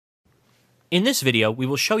In this video, we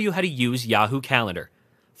will show you how to use Yahoo Calendar.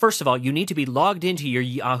 First of all, you need to be logged into your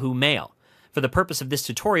Yahoo Mail. For the purpose of this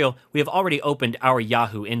tutorial, we have already opened our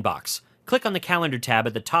Yahoo inbox. Click on the Calendar tab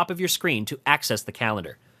at the top of your screen to access the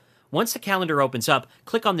calendar. Once the calendar opens up,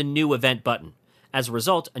 click on the New Event button. As a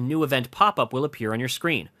result, a new event pop-up will appear on your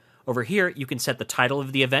screen. Over here, you can set the title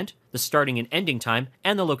of the event, the starting and ending time,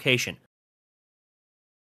 and the location.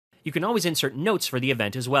 You can always insert notes for the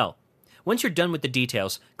event as well. Once you're done with the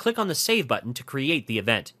details, click on the Save button to create the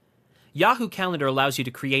event. Yahoo Calendar allows you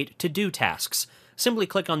to create to-do tasks. Simply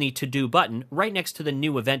click on the To-Do button right next to the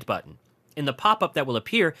New Event button. In the pop-up that will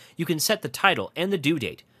appear, you can set the title and the due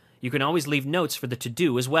date. You can always leave notes for the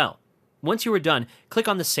to-do as well. Once you are done, click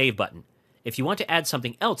on the Save button. If you want to add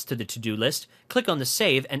something else to the to-do list, click on the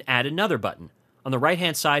Save and add another button. On the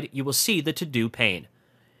right-hand side, you will see the To-Do pane.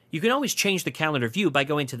 You can always change the calendar view by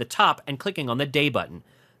going to the top and clicking on the Day button.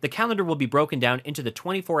 The calendar will be broken down into the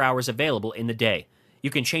 24 hours available in the day. You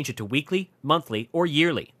can change it to weekly, monthly, or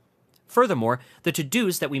yearly. Furthermore, the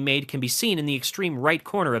to-dos that we made can be seen in the extreme right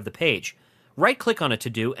corner of the page. Right-click on a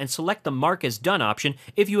to-do and select the Mark as Done option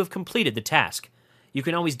if you have completed the task. You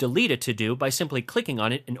can always delete a to-do by simply clicking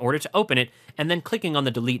on it in order to open it and then clicking on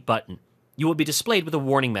the Delete button. You will be displayed with a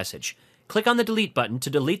warning message. Click on the Delete button to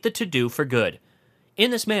delete the to-do for good.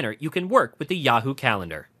 In this manner, you can work with the Yahoo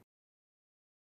Calendar.